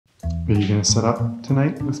Are you gonna set up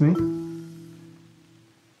tonight with me?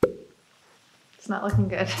 It's not looking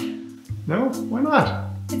good. No? Why not?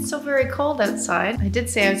 It's still very cold outside. I did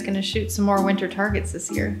say I was gonna shoot some more winter targets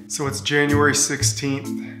this year. So it's January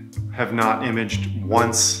 16th. Have not imaged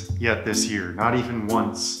once yet this year, not even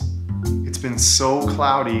once. It's been so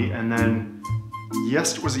cloudy, and then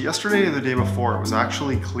was it yesterday or the day before? It was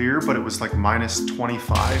actually clear, but it was like minus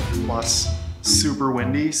 25 plus super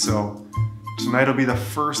windy. So tonight will be the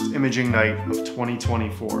first imaging night of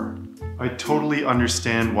 2024. I totally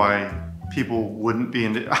understand why people wouldn't be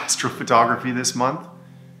into astrophotography this month.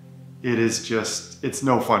 It is just, it's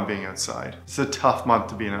no fun being outside. It's a tough month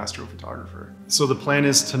to be an astrophotographer. So the plan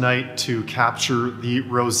is tonight to capture the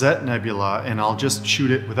Rosette Nebula, and I'll just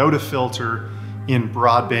shoot it without a filter in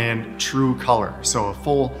broadband true color. So a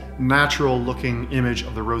full natural looking image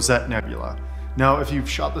of the Rosette Nebula. Now, if you've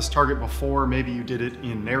shot this target before, maybe you did it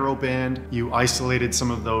in narrowband, you isolated some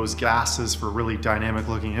of those gases for a really dynamic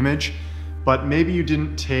looking image, but maybe you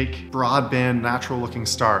didn't take broadband natural looking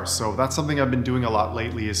stars. So that's something I've been doing a lot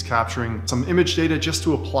lately, is capturing some image data just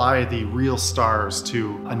to apply the real stars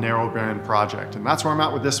to a narrowband project. And that's where I'm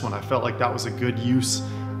at with this one. I felt like that was a good use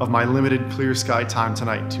of my limited clear sky time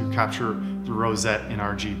tonight to capture the Rosette in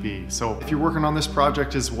RGB. So if you're working on this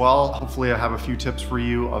project as well, hopefully I have a few tips for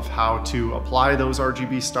you of how to apply those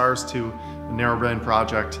RGB stars to a narrowband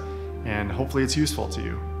project, and hopefully it's useful to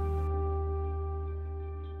you.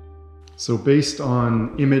 So based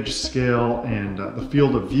on image scale and the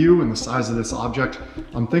field of view and the size of this object,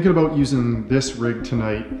 I'm thinking about using this rig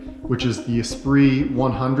tonight, which is the Esprit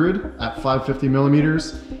 100 at 550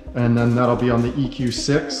 millimeters. And then that'll be on the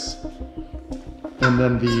EQ6. And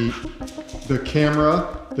then the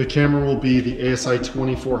camera will be the ASI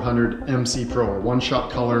 2400 MC Pro, a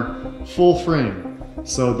one-shot color, full frame.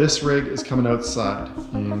 So this rig is coming outside,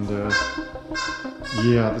 and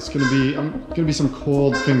yeah, it's gonna be some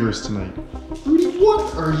cold fingers tonight. Rudy,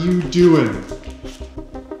 what are you doing?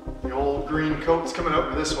 The old green coat's coming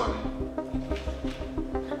out for this one.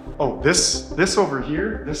 Oh, this over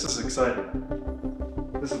here, this is exciting.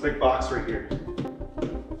 This is a big box right here.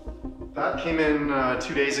 That came in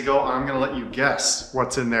 2 days ago. I'm gonna let you guess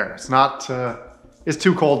what's in there. It's not, it's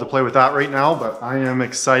too cold to play with that right now, but I am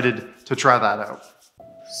excited to try that out.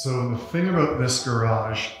 So the thing about this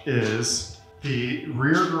garage is the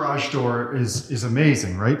rear garage door is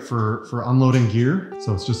amazing, right? For unloading gear.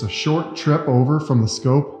 So it's just a short trip over from the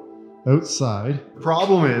scope outside. The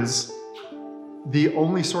problem is the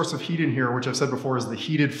only source of heat in here, which I've said before, is the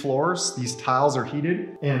heated floors. These tiles are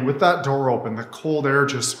heated. And with that door open, the cold air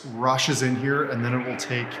just rushes in here, and then it will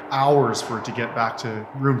take hours for it to get back to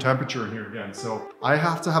room temperature in here again. So I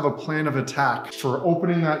have to have a plan of attack for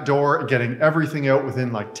opening that door, getting everything out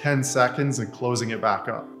within like 10 seconds and closing it back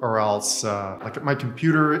up. Or else, like my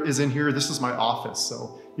computer is in here. This is my office.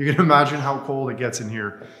 So you can imagine how cold it gets in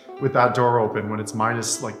here with that door open when it's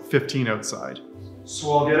minus like 15 outside.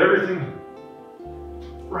 So I'll get everything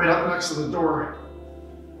right up next to the door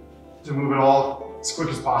to move it all as quick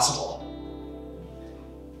as possible.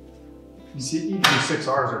 You see, EQ6Rs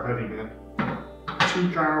are heavy, man.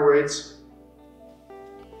 2 counterweights.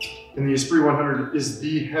 And the Esprit 100 is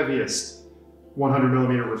the heaviest 100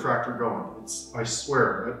 millimeter refractor going. I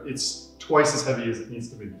swear, it's twice as heavy as it needs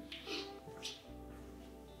to be.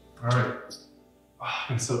 All right,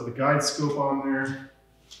 and so the guide scope on there.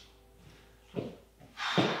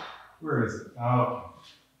 Where is it? Oh.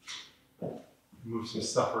 Move some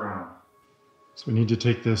stuff around. So we need to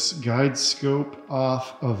take this guide scope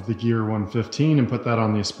off of the Gear 115 and put that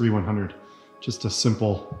on the Esprit 100. Just a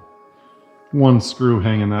simple one screw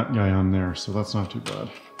hanging that guy on there, so that's not too bad.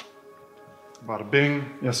 Bada bing.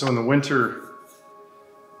 Yeah, so in the winter,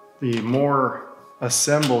 the more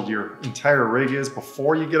assembled your entire rig is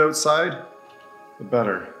before you get outside, the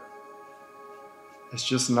better. It's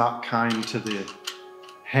just not kind to the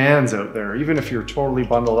hands out there. Even if you're totally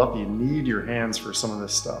bundled up, you need your hands for some of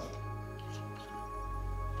this stuff.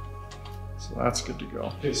 So that's good to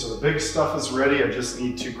go. Okay, so the big stuff is ready. I just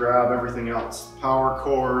need to grab everything else. Power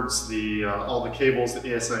cords, all the cables,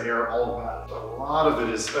 the ASI air, all of that. But a lot of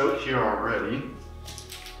it is out here already.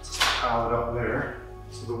 Just pile it up there.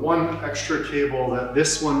 So the one extra cable that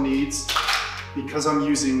this one needs, because I'm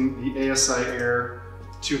using the ASI air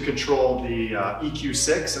to control the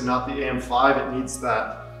EQ6 and not the AM5, it needs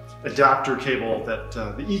that adapter cable, that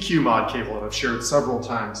the EQ mod cable that I've shared several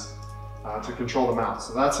times to control the mount.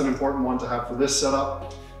 So that's an important one to have for this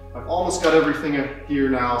setup. I've almost got everything here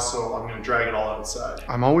now, so I'm gonna drag it all outside.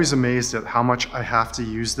 I'm always amazed at how much I have to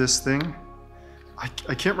use this thing.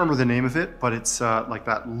 I can't remember the name of it, but it's like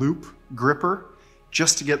that loop gripper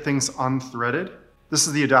just to get things unthreaded. This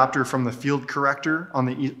is the adapter from the field corrector on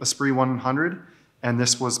the Esprit 100, and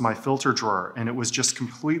this was my filter drawer, and it was just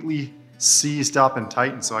completely seized up and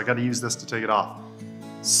tightened, so I got to use this to take it off.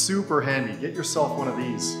 Super handy. Get yourself one of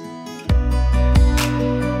these.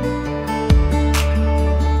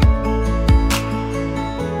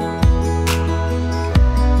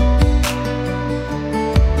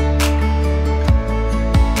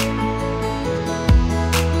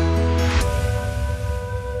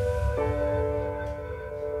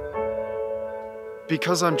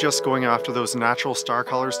 Because I'm just going after those natural star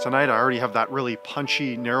colors tonight, I already have that really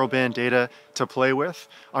punchy narrowband data to play with.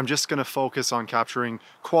 I'm just going to focus on capturing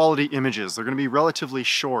quality images. They're going to be relatively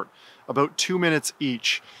short, about 2 minutes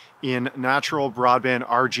each in natural broadband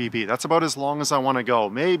RGB. That's about as long as I want to go,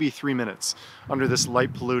 maybe 3 minutes under this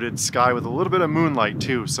light polluted sky with a little bit of moonlight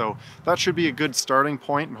too. So that should be a good starting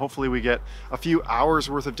point, and hopefully we get a few hours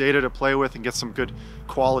worth of data to play with and get some good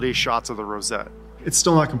quality shots of the Rosette. It's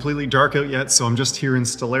still not completely dark out yet, so I'm just here in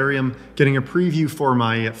Stellarium getting a preview for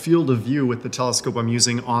my field of view with the telescope I'm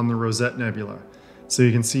using on the Rosette Nebula. So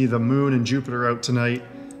you can see the moon and Jupiter out tonight,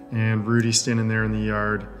 and Rudy standing there in the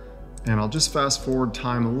yard. And I'll just fast forward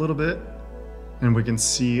time a little bit, and we can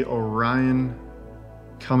see Orion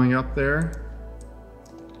coming up there.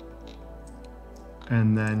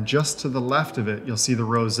 And then just to the left of it, you'll see the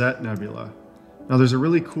Rosette Nebula. Now there's a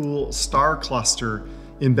really cool star cluster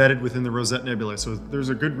embedded within the Rosette Nebula, so there's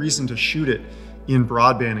a good reason to shoot it in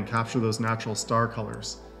broadband and capture those natural star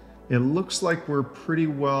colors. It looks like we're pretty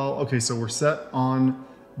well, okay, so we're set on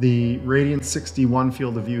the Radiant 61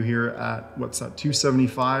 field of view here at, what's that,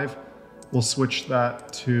 275. We'll switch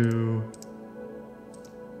that to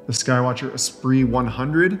the Skywatcher Esprit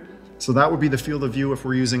 100. So that would be the field of view if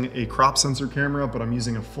we're using a crop sensor camera, but I'm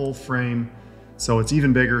using a full frame, so it's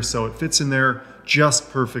even bigger, so it fits in there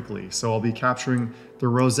just perfectly. So I'll be capturing the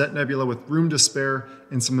Rosette Nebula with room to spare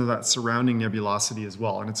and some of that surrounding nebulosity as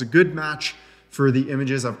well. And it's a good match for the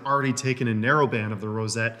images I've already taken in narrowband of the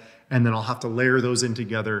Rosette, and then I'll have to layer those in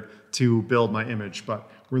together to build my image. But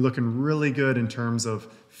we're looking really good in terms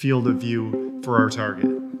of field of view for our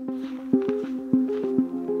target.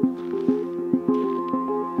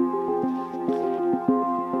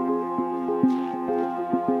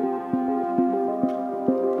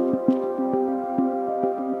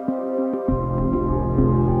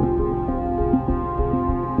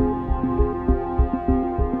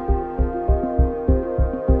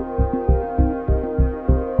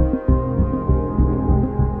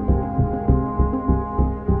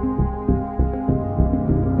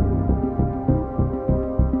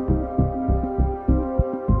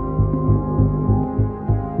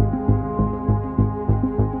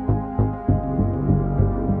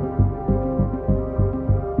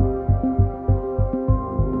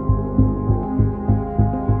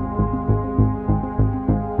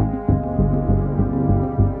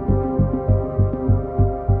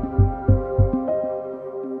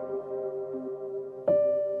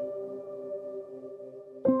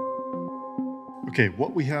 Okay,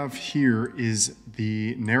 what we have here is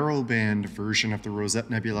the narrowband version of the Rosette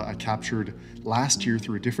Nebula I captured last year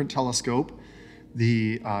through a different telescope.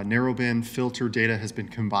 The narrowband filter data has been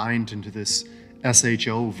combined into this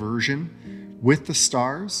SHO version with the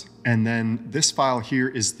stars, and then this file here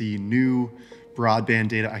is the new broadband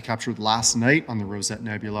data I captured last night on the Rosette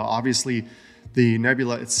Nebula. Obviously, the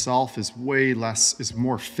nebula itself is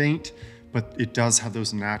more faint, but it does have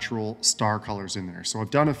those natural star colors in there. So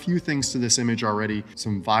I've done a few things to this image already,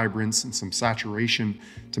 some vibrance and some saturation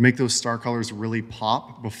to make those star colors really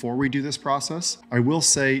pop before we do this process. I will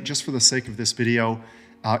say, just for the sake of this video,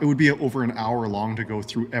 it would be over an hour long to go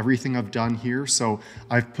through everything I've done here. So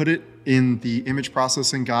I've put it in the image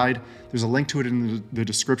processing guide. There's a link to it in the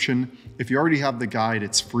description. If you already have the guide,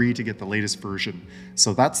 it's free to get the latest version.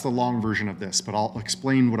 So that's the long version of this, but I'll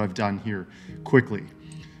explain what I've done here quickly.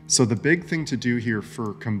 So the big thing to do here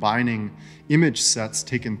for combining image sets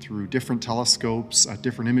taken through different telescopes,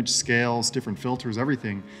 different image scales, different filters,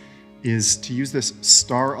 everything, is to use this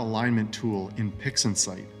star alignment tool in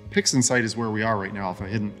PixInsight. PixInsight is where we are right now, if I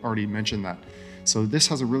hadn't already mentioned that. So this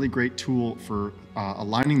has a really great tool for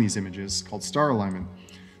aligning these images called star alignment.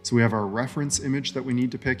 So we have our reference image that we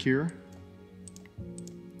need to pick here.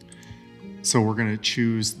 So we're going to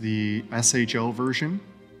choose the SHO version,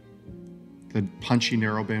 the punchy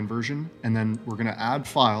narrowband version, and then we're going to add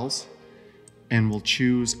files, and we'll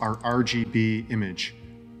choose our RGB image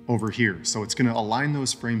over here. So it's going to align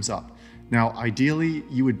those frames up. Now, ideally,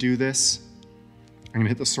 you would do this. I'm going to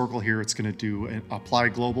hit the circle here. It's going to do an apply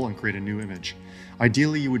global and create a new image.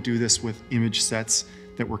 Ideally, you would do this with image sets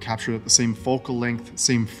that were captured at the same focal length,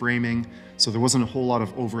 same framing, so there wasn't a whole lot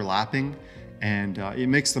of overlapping. And it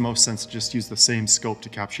makes the most sense to just use the same scope to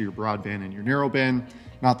capture your broadband and your narrowband.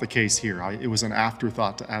 Not the case here. It was an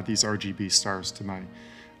afterthought to add these RGB stars to my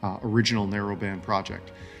original narrowband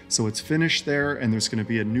project. So it's finished there, and there's going to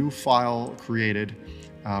be a new file created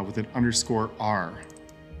with an _R.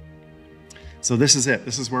 So this is it.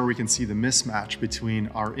 This is where we can see the mismatch between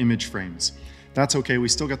our image frames. That's okay. We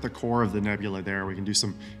still got the core of the nebula there. We can do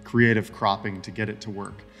some creative cropping to get it to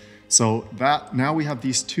work. So that now we have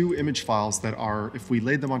these two image files that are, if we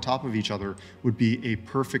laid them on top of each other, would be a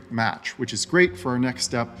perfect match, which is great for our next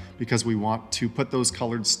step because we want to put those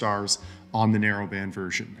colored stars on the narrowband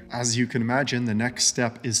version. As you can imagine, the next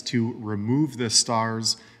step is to remove the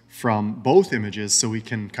stars from both images so we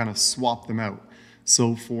can kind of swap them out.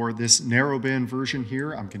 So for this narrowband version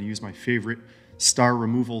here, I'm going to use my favorite star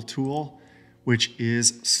removal tool, which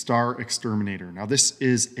is Star Exterminator. Now this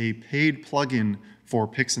is a paid plugin for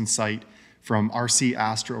PixInsight from RC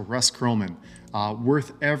Astro, Russ Krillman.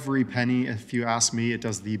 Worth every penny, if you ask me. It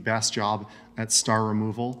does the best job at star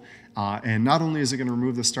removal. And not only is it going to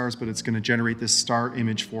remove the stars, but it's going to generate this star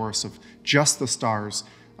image for us of just the stars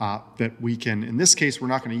that we can, in this case, we're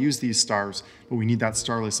not going to use these stars, but we need that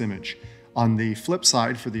starless image. On the flip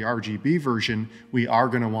side, for the RGB version, we are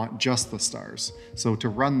going to want just the stars. So to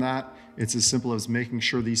run that, it's as simple as making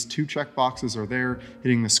sure these two checkboxes are there,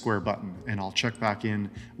 hitting the square button, and I'll check back in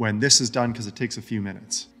when this is done because it takes a few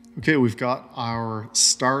minutes. Okay, we've got our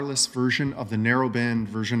starless version of the narrowband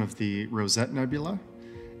version of the Rosette Nebula,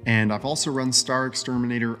 and I've also run Star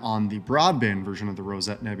Exterminator on the broadband version of the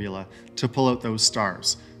Rosette Nebula to pull out those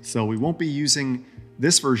stars. So we won't be using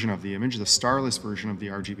this version of the image, the starless version of the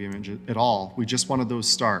RGB image at all. We just wanted those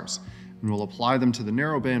stars, and we'll apply them to the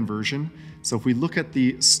narrowband version. So if we look at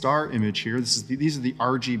the star image here, these are the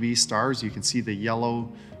RGB stars. You can see the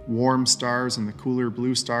yellow warm stars and the cooler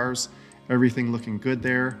blue stars, everything looking good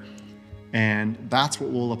there. And that's what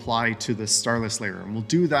we'll apply to the starless layer. And we'll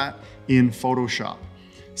do that in Photoshop.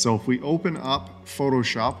 So if we open up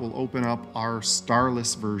Photoshop, we'll open up our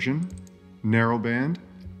starless version, narrowband.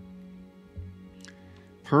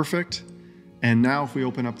 Perfect. And now if we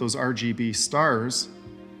open up those RGB stars,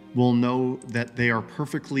 we'll know that they are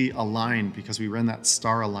perfectly aligned because we ran that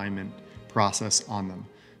star alignment process on them.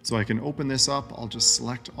 So I can open this up, I'll just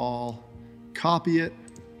select all, copy it,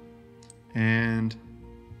 and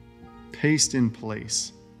paste in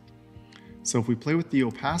place. So if we play with the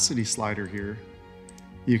opacity slider here,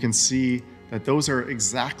 you can see that those are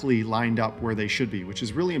exactly lined up where they should be, which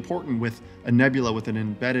is really important with a nebula with an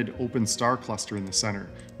embedded open star cluster in the center.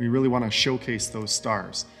 We really want to showcase those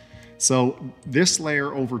stars. So this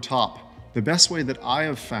layer over top, the best way that I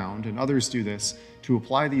have found, and others do this, to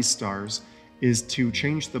apply these stars is to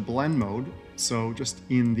change the blend mode. So just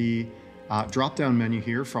in the drop-down menu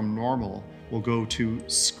here from normal, we'll go to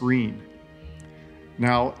screen.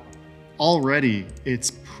 Now, already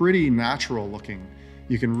it's pretty natural looking.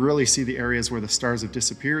 You can really see the areas where the stars have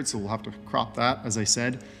disappeared, so we'll have to crop that, as I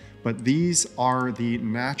said. But these are the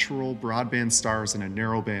natural broadband stars in a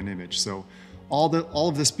narrowband image. So all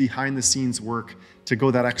of this behind the scenes work to go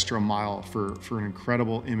that extra mile for an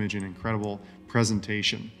incredible image and incredible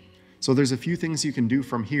presentation. So there's a few things you can do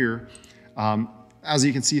from here. As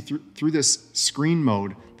you can see through this screen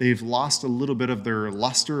mode, they've lost a little bit of their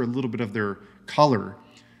luster, a little bit of their color.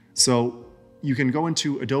 So you can go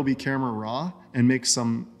into Adobe Camera Raw and make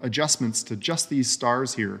some adjustments to just these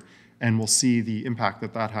stars here, and we'll see the impact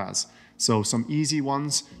that that has. So some easy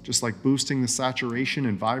ones, just like boosting the saturation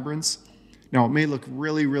and vibrance. Now it may look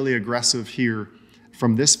really, really aggressive here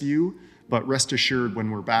from this view, but rest assured when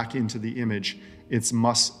we're back into the image, it's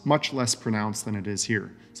much less pronounced than it is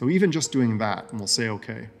here. So even just doing that, and we'll say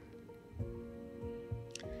okay.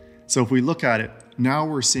 So if we look at it, now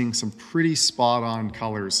we're seeing some pretty spot on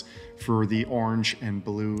colors for the orange and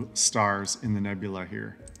blue stars in the nebula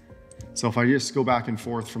here. So if I just go back and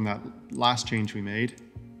forth from that last change we made,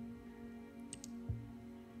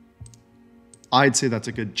 I'd say that's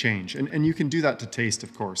a good change. And you can do that to taste,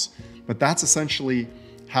 of course, but that's essentially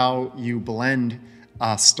how you blend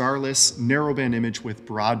a starless narrowband image with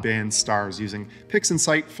broadband stars using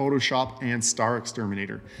PixInsight, Photoshop, and Star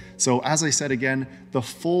Exterminator. So as I said again, the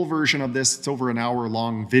full version of this, it's over an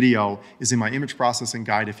hour-long video, is in my image processing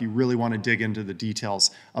guide if you really want to dig into the details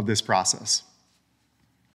of this process.